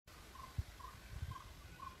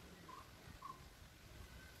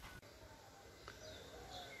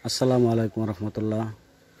আসসালামু আলাইকুম রহমতুল্লাহ।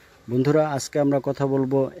 বন্ধুরা, আজকে আমরা কথা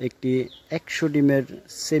বলবো একটি 100 ডিমের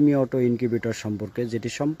সেমি অটো ইনকিউবেটর সম্পর্কে, যেটি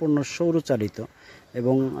সম্পূর্ণ সৌরচালিত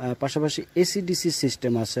এবং পাশাপাশি এসি-ডিসি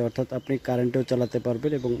সিস্টেম আছে, অর্থাৎ আপনি কারেন্টেও চালাতে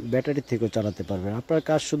পারবেন এবং ব্যাটারি থেকেও চালাতে পারবেন। আপনার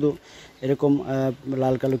কাজ শুধু এরকম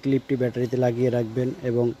লাল কালো ক্লিপটি ব্যাটারিতে লাগিয়ে রাখবেন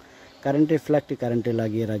এবং কারেন্টের ফ্ল্যাগটি কারেন্টে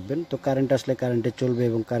লাগিয়ে রাখবেন। তো কারেন্ট আসলে কারেন্টে চলবে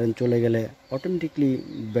এবং কারেন্ট চলে গেলে অটোমেটিকলি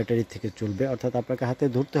ব্যাটারি থেকে চলবে, অর্থাৎ আপনাকে হাতে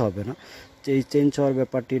ধরতে হবে না। এই চেঞ্জ হওয়ার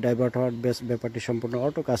ব্যাপারটি, ডাইভার্ট হওয়ার ব্যাপারটি সম্পূর্ণ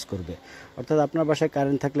অটো কাজ করবে। অর্থাৎ আপনার বাসায়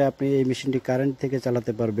কারেন্ট থাকলে আপনি এই মেশিনটি কারেন্ট থেকে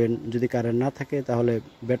চালাতে পারবেন, যদি কারেন্ট না থাকে তাহলে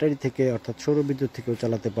ব্যাটারি থেকে অর্থাৎ সৌরবিদ্যুৎ থেকেও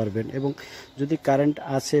চালাতে পারবেন। এবং যদি কারেন্ট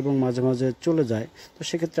আছে এবং মাঝে মাঝে চলে যায়, তো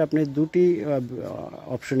সেক্ষেত্রে আপনি দুটি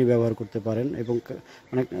অপশনই ব্যবহার করতে পারেন এবং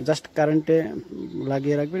মানে জাস্ট কারেন্টে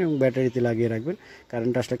লাগিয়ে রাখবেন এবং ব্যাটারিতে লাগিয়ে রাখবেন।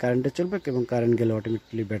 কারেন্ট আসলে কারেন্টে চলবে এবং কারেন্ট গেলে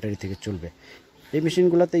অটোমেটিকলি ব্যাটারি থেকে চলবে। এই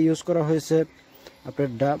মেশিনগুলোতে ইউজ করা হয়েছে আপনার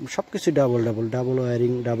সব কিছু double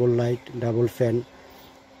wiring, double light, double fan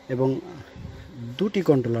এবং দুটি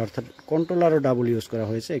কন্ট্রোলার, অর্থাৎ কন্ট্রোলারও ডাবল ইউজ করা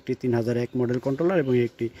হয়েছে। একটি 3001 মডেল কন্ট্রোলার এবং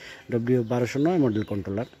একটি W1209 মডেল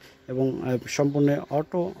কন্ট্রোলার, এবং সম্পূর্ণ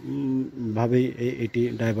অটো ভাবেই এটি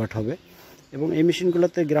ডাইভার্ট হবে। এবং এই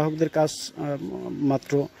মেশিনগুলোতে গ্রাহকদের কাজ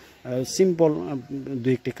মাত্র সিম্পল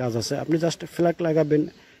দুই একটি কাজ আছে। আপনি জাস্ট ফ্ল্যাগ লাগাবেন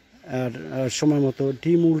আর সময় মতো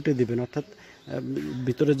ডিম উল্টে দিবেন, অর্থাৎ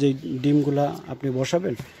ভিতরে যে ডিমগুলা আপনি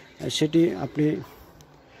বসাবেন সেটি আপনি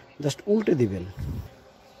জাস্ট উল্টে দিবেন।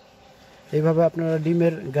 এইভাবে আপনারা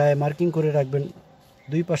ডিমের গায়ে মার্কিং করে রাখবেন,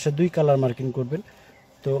 দুই পাশে দুই কালার মার্কিং করবেন।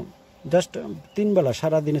 তো জাস্ট 3 বেলা,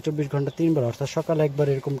 সারাদিনে 24 ঘন্টা 3 বেলা, অর্থাৎ সকালে একবার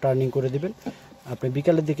এরকম টার্নিং করে দিবেন, আপনি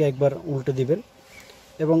বিকালের দিকে একবার উল্টে দিবেন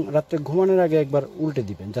এবং রাত্রে ঘুমানোর আগে একবার উল্টে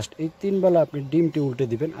দিবেন। জাস্ট এই 3 বেলা আপনি ডিমটি উল্টে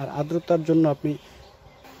দিবেন। আর আর্দ্রতার জন্য আপনি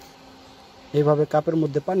এইভাবে কাপের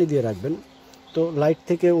মধ্যে পানি দিয়ে রাখবেন। তো লাইট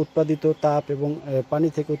থেকে উৎপাদিত তাপ এবং পানি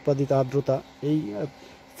থেকে উৎপাদিত আর্দ্রতা এই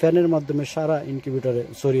ফ্যানের মাধ্যমে সারা ইনকিউবেটরে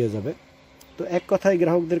ছড়িয়ে যাবে। তো এক কথায়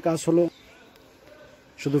গ্রাহকদের কাজ হলো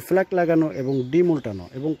শুধু ফ্ল্যাগ লাগানো এবং ডিম উল্টানো,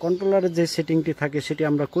 এবং কন্ট্রোলারের যে সেটিংটি থাকে সেটি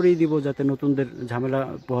আমরা করেই দিব, যাতে নতুনদের ঝামেলা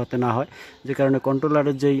পোহাতে না হয়। যে কারণে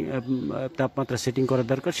কন্ট্রোলারের যেই তাপমাত্রা সেটিং করা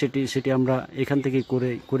দরকার সেটি আমরা এখান থেকেই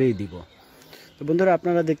করেই দিব। তো বন্ধুরা,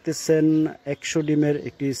 আপনারা দেখতেছেন 100 ডিমের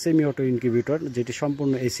একটি সেমি অটো ইনকিউবেটর, যেটি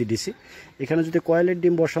সম্পূর্ণ এসি-ডিসি। এখানে যদি কয়েলের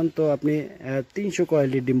ডিম বসান তো আপনি 300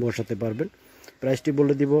 কয়েলের ডিম বসাতে পারবেন। প্রাইসটি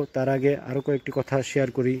বলে দিব, তার আগে আরও কয়েকটি কথা শেয়ার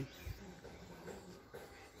করি।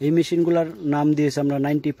 এই মেশিনগুলোর নাম দিয়েছে আমরা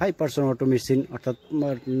 95% অটো মেশিন, অর্থাৎ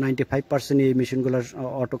 95% এই মেশিনগুলোর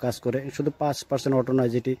অটো কাজ করে। শুধু 5% অটো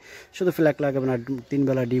নয়, যেটি শুধু ফ্ল্যাগ লাগাবেন আর 3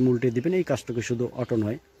 বেলা ডিম উল্টে দিবেন, এই কাজটুকু শুধু অটো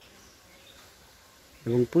নয়।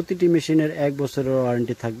 এবং প্রতিটি মেশিনের 1 বছরের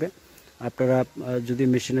ওয়ারেন্টি থাকবে। আপনারা যদি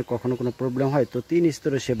মেশিনে কখনো কোনো প্রবলেম হয় তো 3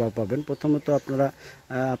 স্তরে সেবা পাবেন। প্রথমত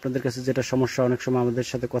আপনাদের কাছে যেটা সমস্যা, অনেক সময় আমাদের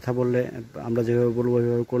সাথে কথা বললে আমরা যেভাবে বলবো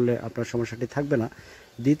ওইভাবে করলে আপনার সমস্যাটি থাকবে না।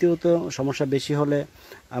 দ্বিতীয়ত, সমস্যা বেশি হলে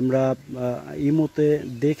আমরা ইমোতে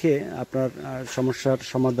দেখে আপনার সমস্যার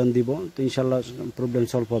সমাধান দিব, তো ইনশাল্লাহ প্রবলেম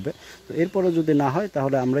সলভ হবে। তো এরপরও যদি না হয়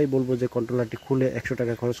তাহলে আমরাই বলবো যে কন্ট্রোলারটি খুলে 100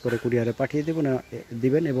 টাকা খরচ করে কুরিয়ারে পাঠিয়ে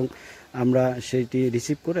দিবেন এবং আমরা সেইটি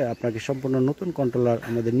রিসিভ করে আপনাকে সম্পূর্ণ নতুন কন্ট্রোলার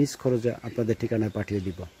আমাদের নিজ খরচে আপনাদের ঠিকানায় পাঠিয়ে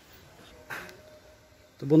দিব।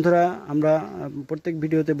 তো বন্ধুরা, আমরা প্রত্যেক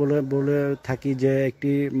ভিডিওতে বলে থাকি যে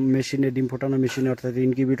একটি মেশিনে, ডিম ফোটানো মেশিনে অর্থাৎ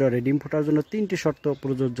ইনকিউবেটরে ডিম ফোটার জন্য 3টি শর্ত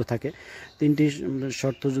প্রযোজ্য থাকে। 3টি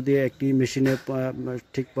শর্ত যদি একটি মেশিনে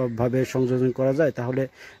ঠিকভাবে সংযোজন করা যায় তাহলে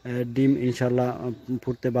ডিম ইনশাল্লাহ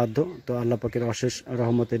ফুটতে বাধ্য। তো আল্লাহ পাকের অশেষ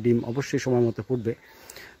রহমতে ডিম অবশ্যই সময় মতো ফুটবে।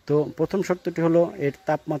 তো প্রথম শর্তটি হলো এর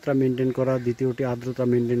তাপমাত্রা মেনটেন করা, দ্বিতীয়টি আর্দ্রতা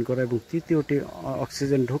মেনটেন করা এবং তৃতীয়টি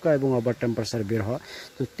অক্সিজেন ঢোকা এবং ওভার টেম্পারেচার বের হওয়া।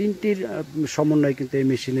 তো 3টির সমন্বয় কিন্তু এই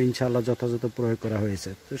মেশিনে ইনশাআল্লাহ যথাযথ প্রয়োগ করা হয়েছে।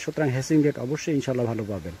 তো সুতরাং হ্যাসিং রেট অবশ্যই ইনশাআল্লাহ ভালো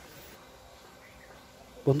পাবেন।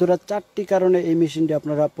 বন্ধুরা, 4টি কারণে এই মেশিনটি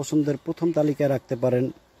আপনারা পছন্দের প্রথম তালিকায় রাখতে পারেন।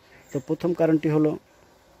 তো প্রথম কারণটি হলো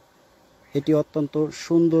এটি অত্যন্ত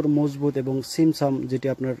সুন্দর, মজবুত এবং সিমসাম, যেটি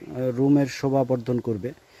আপনার রুমের শোভা বর্ধন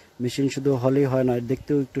করবে। মেশিন শুধু হলেই হয় না,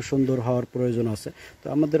 দেখতেও একটু সুন্দর হওয়ার প্রয়োজন আছে। তো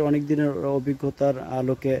আমাদের অনেক দিনের অভিজ্ঞতার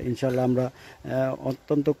আলোকে ইনশাল্লাহ আমরা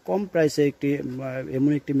অত্যন্ত কম প্রাইসে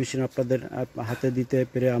এমন একটি মেশিন আপনাদের হাতে দিতে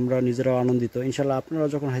পেরে আমরা নিজেরাও আনন্দিত। ইনশাল্লাহ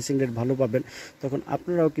আপনারাও যখন হ্যাসিং রেট ভালো পাবেন তখন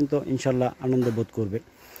আপনারাও কিন্তু ইনশাল্লাহ আনন্দ বোধ করবেন।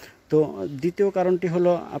 তো দ্বিতীয় কারণটি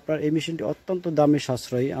হলো আপনার এই মেশিনটি অত্যন্ত দামে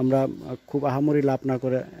সাশ্রয়ী। আমরা খুব আহামরি লাভ না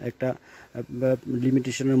করে একটা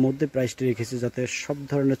লিমিটেশনের মধ্যে প্রাইসটি রেখেছি, যাতে সব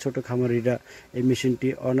ধরনের ছোট খামারিরা এই মেশিনটি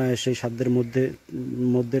অনায়াসে সাধ্যের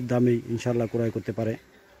মধ্যে দামেই ইনশাল্লাহ ক্রয় করতে পারে।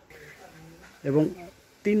 এবং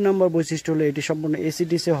 3 নম্বর বৈশিষ্ট্য হলো এটি সম্পূর্ণ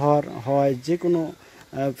এসি-ডিসি হওয়ায় যে কোনো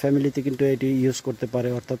ফ্যামিলিতে কিন্তু এটি ইউজ করতে পারে,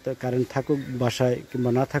 অর্থাৎ কারেন্ট থাকুক বাসায়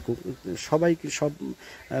কিংবা না থাকুক সবাই সব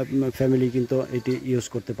ফ্যামিলি কিন্তু এটি ইউজ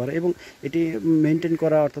করতে পারে। এবং এটি মেনটেন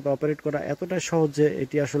করা অর্থাৎ অপারেট করা এতটাই সহজ যে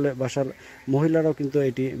এটি আসলে বাসার মহিলারাও কিন্তু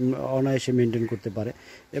এটি অনায়াসে মেনটেন করতে পারে।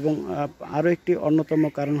 এবং আরও একটি অন্যতম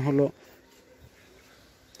কারণ হলো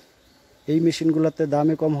এই মেশিনগুলোতে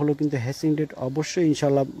দামে কম হলেও কিন্তু হ্যাসিং রেট অবশ্যই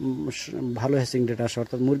ইনশাল্লাহ ভালো হ্যাসিং রেট আসে,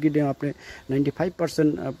 অর্থাৎ মুরগির ডিম আপনি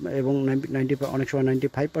 95% এবং অনেক সময়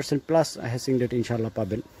 95% প্লাস হ্যাসিং রেট ইনশাল্লাহ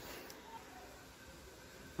পাবেন।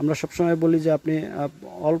 আমরা সবসময় বলি যে আপনি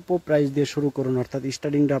অল্প প্রাইস দিয়ে শুরু করুন, অর্থাৎ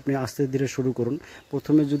স্টার্টিংটা আপনি আস্তে ধীরে শুরু করুন।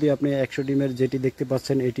 প্রথমে যদি আপনি 100 ডিমের যেটি দেখতে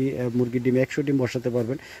পাচ্ছেন এটি মুরগির ডিম 100 ডিম বসাতে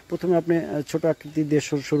পারবেন। প্রথমে আপনি ছোট আকৃতি দিয়ে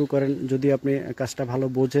শুরু করেন, যদি আপনি কাজটা ভালো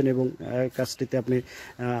বোঝেন এবং কাজটিতে আপনি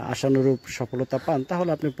আশানুরূপ সফলতা পান তাহলে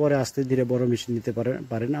আপনি পরে আস্তে ধীরে বড় মেশিন নিতে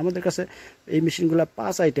পারেন। আমাদের কাছে এই মেশিনগুলো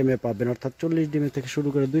 5 আইটেমে পাবেন, অর্থাৎ 40 ডিমের থেকে শুরু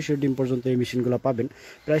করে 200 ডিম পর্যন্ত এই মেশিনগুলো পাবেন।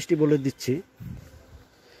 প্রাইসটি বলে দিচ্ছি।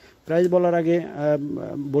 প্রাইস বলার আগে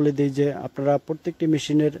বলে দিই যে আপনারা প্রত্যেকটি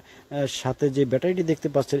মেশিনের সাথে যে ব্যাটারিটি দেখতে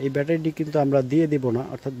পাচ্ছেন এই ব্যাটারিটি কিন্তু আমরা দিয়ে দেব না,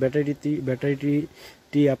 অর্থাৎ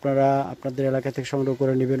ব্যাটারিটি আপনারা আপনাদের এলাকা থেকে সংগ্রহ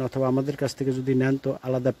করে নেবেন, অথবা আমাদের কাছ থেকে যদি নেন তো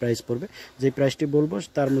আলাদা প্রাইস পড়বে। যে প্রাইসটি বলবো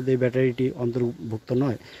তার মধ্যে এই ব্যাটারিটি অন্তর্ভুক্ত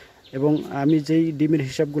নয়। এবং আমি যেই ডিমের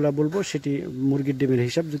হিসাবগুলো বলবো সেটি মুরগির ডিমের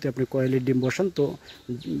হিসাব, যদি আপনি কয়েলের ডিম বসান তো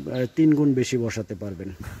 3 গুণ বেশি বসাতে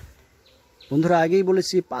পারবেন। বন্ধুরা আগেই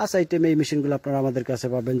বলেছি 5 আইটেমে এই মেশিনগুলো আপনারা আমাদের কাছে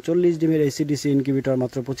পাবেন। 40 ডিমের এসিডিসি ইনকিউবেটর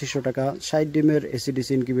মাত্র 2500 টাকা, 60 ডিমের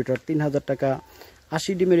এসিডিসি ইনকিউবেটর 3000 টাকা,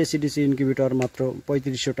 80 ডিমের এসিডিসি ইনকিউবেটর মাত্র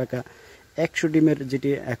 3500 টাকা, 100 ডিমের যেটি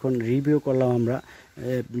এখন রিভিউ করলাম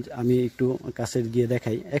আমি একটু কাছে গিয়ে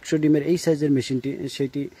দেখাই। 100 ডিমের এই সাইজের মেশিনটি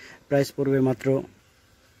সেটি প্রাইস পড়বে মাত্র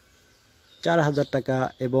 4000 টাকা।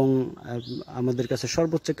 এবং আমাদের কাছে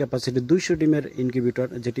সর্বোচ্চ ক্যাপাসিটি 200 ডিমের ইনকিউবেটর,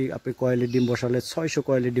 যেটি আপনি কয়েলের ডিম বসালে 600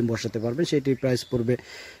 কয়েলের ডিম বসাতে পারবেন, সেটির প্রাইস পড়বে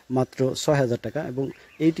মাত্র 6000 টাকা। এবং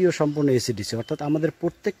এইটিও সম্পূর্ণ এসিডিসি, অর্থাৎ আমাদের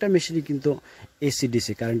প্রত্যেকটা মেশিনই কিন্তু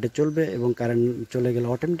এসিডিসি কারেন্টে চলবে এবং কারেন্ট চলে গেলে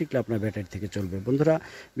অটোমেটিকলি আপনার ব্যাটারি থেকে চলবে। বন্ধুরা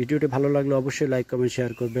ভিডিওটি ভালো লাগলে অবশ্যই লাইক কমেন্ট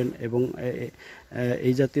শেয়ার করবেন। এবং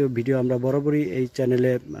এই জাতীয় ভিডিও আমরা বরাবরই এই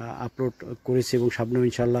চ্যানেলে আপলোড করেছি এবং সামনেও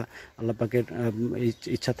ইনশাল্লাহ আল্লাহ পাকের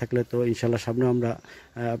ইচ্ছা থাকলে তো ইনশাল্লাহ সামনেও আমরা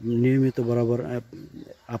নিয়মিত বরাবর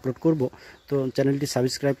আপলোড করব। তো চ্যানেলটি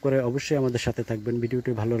সাবস্ক্রাইব করে অবশ্যই আমাদের সাথে থাকবেন।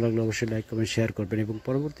 ভিডিওটি ভালো লাগলে অবশ্যই লাইক কমেন্ট শেয়ার করবেন এবং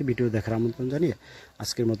পরবর্তী ভিডিও দেখার আমন্ত্রণ জানিয়ে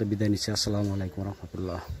আজকের মতো বিদায় নিচ্ছি। আসসালামু আলাইকুম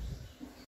রহমতুল্লাহ।